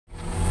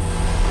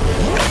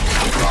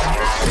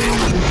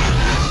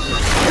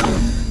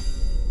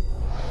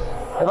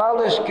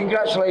Evaldas,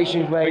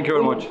 congratulations, mate. Thank you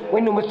very much.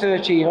 Win number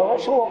 13. I'm not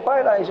sure what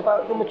fight that is,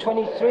 about number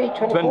 23,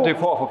 24?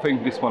 24th, I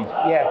think, this one.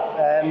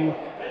 Yeah,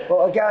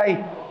 but a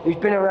guy who's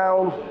been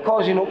around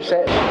causing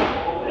upsets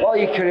all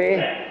your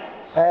career,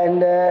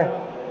 and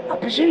I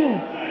presume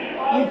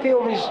you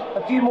feel there's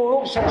a few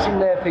more upsets in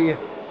there for you.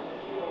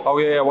 Oh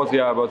yeah, I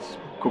was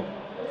good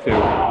few.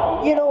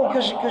 You know,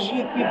 because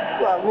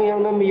I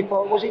remember you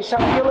fought, was it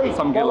Sam Gilley?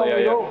 Sam Gilley,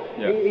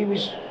 yeah. He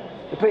was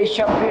the British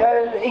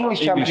champion,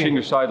 English champion.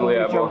 English title,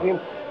 yeah. Champion.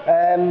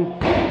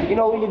 You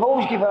know, you've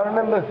always given, I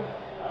remember,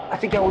 I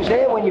think I was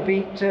there when you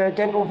beat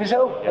Dental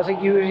Vizell. Yeah. I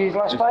think you were his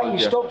last fight, you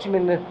stopped him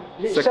in the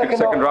second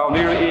round.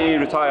 He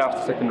retired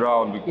after second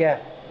round. Yeah.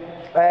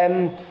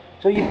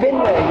 So you've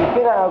been there, you've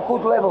been at a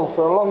good level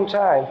for a long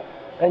time,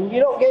 and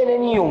you're not getting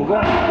any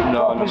younger.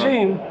 No, I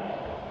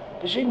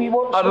presume you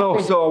want something. I don't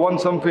know, so I want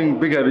something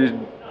bigger.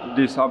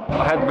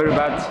 I had very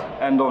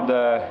bad end of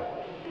the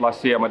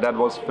last year. My dad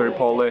was very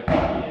poorly.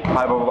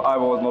 I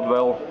was not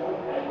well.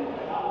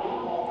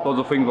 Lots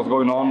of things was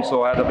going on,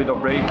 so I had a bit of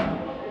break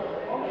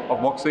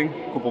of boxing,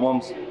 a couple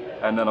months,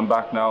 and then I'm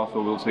back now,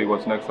 so we'll see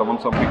what's next. I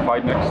want some big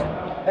fight next.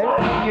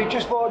 And you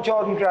just fought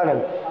Jordan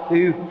Granham,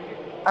 who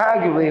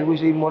arguably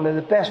was in one of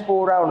the best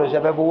 4-rounders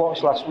I've ever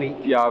watched last week.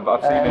 Yeah,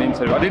 I've seen an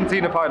interview. I didn't see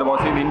the fight, but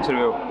I've seen the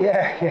interview.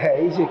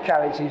 Yeah, he's a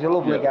character, he's a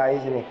lovely guy,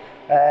 isn't he?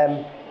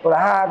 But a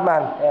hard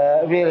man,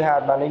 a really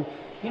hard man. And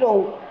you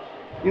know,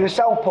 you're a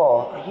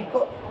southpaw, you've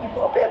got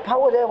a bit of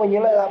power there when you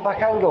let that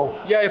backhand go.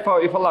 Yeah, if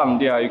I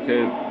land,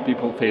 yeah,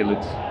 people feel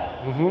it.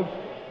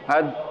 I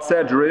had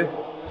surgery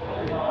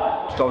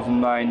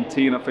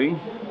 2019, I think.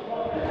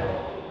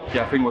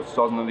 Yeah, I think it was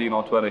 2019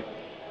 or 20.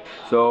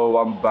 So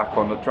I'm back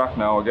on the track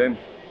now again.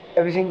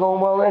 Everything going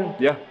well then?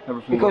 Yeah,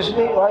 everything. Because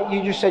like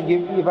you just said,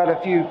 you've had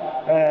a few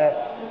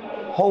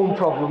home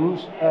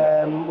problems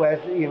where,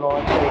 you know,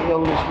 like say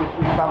illness with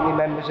family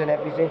members and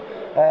everything.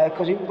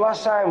 Because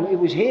last time it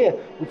was here,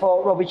 we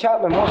fought Robbie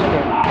Chapman, wasn't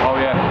it? Oh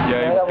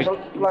yeah. That was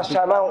the last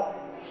time out.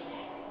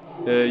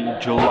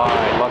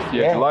 July, last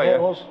year, July, yeah.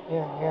 It was,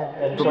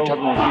 yeah. And Robbie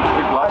Chapman was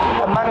big last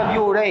year. A man of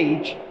your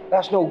age,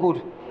 that's no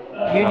good.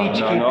 You need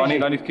to keep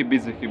busy. I need to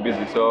keep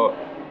busy, so...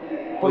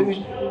 But it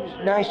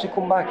was nice to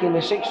come back in the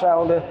 6th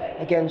rounder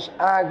against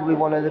arguably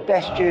one of the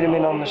best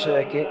journeymen on the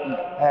circuit,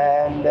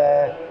 and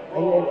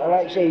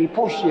like I say, he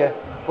pushed you,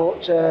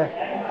 but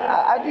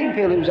I didn't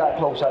feel it was that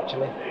close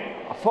actually.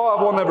 I thought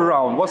I won every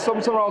round. Some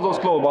rounds was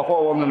close, but I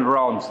thought I won every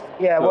rounds.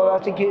 Yeah, so. Well, I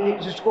think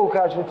the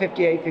scorecards were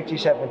 58,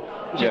 57,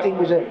 which I think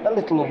was a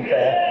little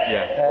unfair.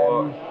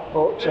 Yeah.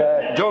 But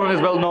Jordan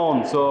is well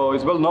known, so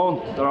he's well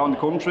known around the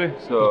country.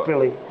 So he's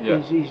brilliant.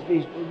 Yeah.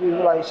 He's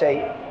like I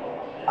say,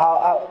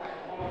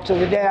 till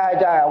the day I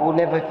die, I will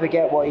never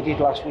forget what he did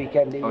last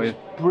weekend. It was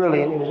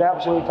brilliant. It was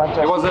absolutely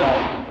fantastic. It was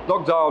a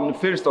knockdown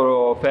first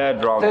or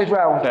third round? Third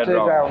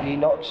round. He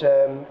knocked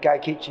Guy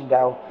Kitchen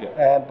down,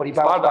 but he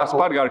bounced back. I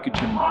sparred Guy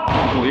Kitchen a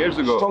couple of years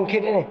ago. Strong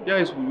kid, isn't he? Yeah,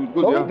 he's good.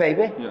 Lovely,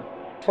 baby. Yeah.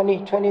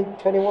 20,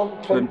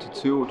 21?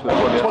 22 or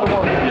 21.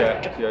 21.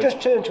 Yeah.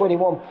 Just turned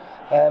 21.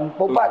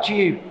 But back to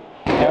you.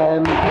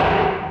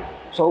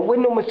 So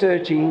win number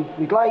 13.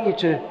 We'd like you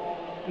to.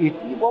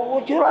 What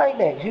would you like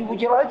next? Who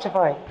would you like to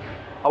fight?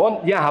 I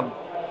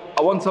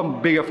want some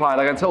bigger fight.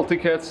 I can sell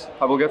tickets.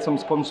 I will get some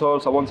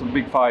sponsors. I want some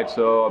big fights.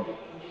 So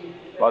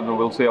I don't know.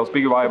 We'll see how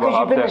big I will. Because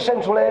you've been the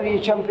Central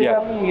Area champion,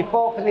 haven't you? You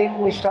fought for the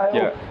English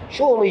title. Yeah.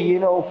 Surely, you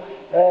know.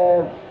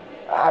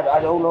 I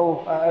don't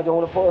know. I don't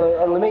want to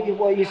put a limit.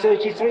 What are you,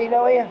 33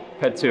 now? Are you?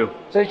 32.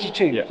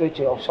 32. Yeah.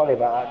 32. Oh, sorry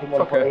about that. I didn't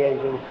want to put the age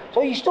in.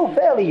 So you're still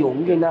fairly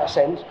young in that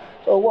sense.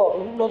 So what?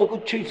 Another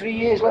good 2-3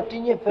 years left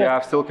in you? Yeah,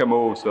 I still can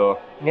move. So.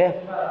 Yeah.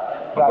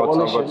 Right. Well,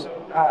 listen.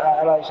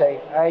 I like to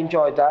say, I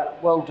enjoyed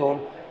that. Well done.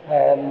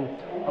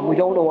 And we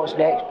don't know what's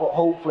next, but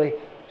hopefully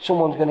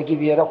someone's going to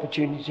give you an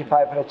opportunity to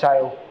fight for the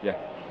title. Yeah.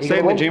 Stay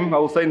in the gym. I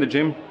will stay in the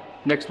gym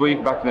next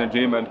week, back in the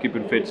gym and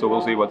keeping fit. So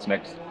we'll see what's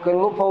next. Going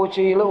to look forward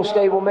to your little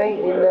stable mate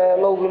in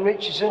Logan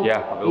Richardson.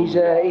 Yeah. He's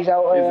out. He's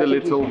a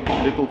little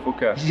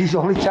fucker. He's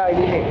only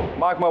tiny, isn't he?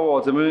 Mark my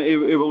words. I mean,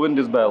 he will win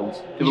this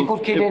belt. He's a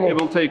good kid, isn't he? He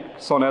will take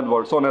Son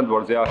Edwards. Son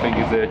Edwards, yeah, I think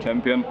he's a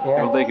champion. Yeah.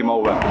 He will take him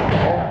over.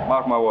 Yeah.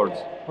 Mark my words.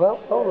 Well,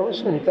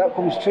 listen, if that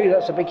comes true,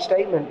 that's a big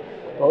statement.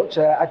 But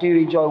I do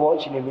enjoy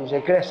watching him. He's an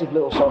aggressive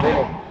little son,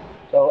 isn't he?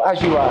 So,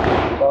 as you are.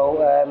 So,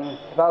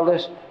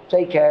 Evaldas,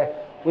 take care.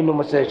 Win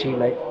number 13,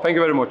 mate. Thank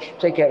you very much.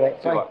 Take care,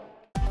 mate. Bye.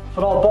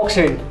 For all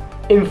boxing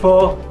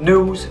info,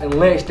 news and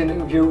latest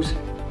interviews,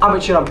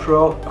 amateur and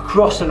pro,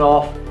 across the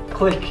north,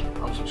 click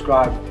and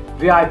subscribe.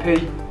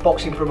 VIP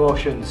Boxing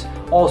Promotions.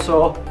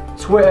 Also,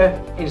 Twitter,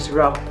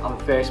 Instagram and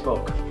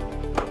Facebook.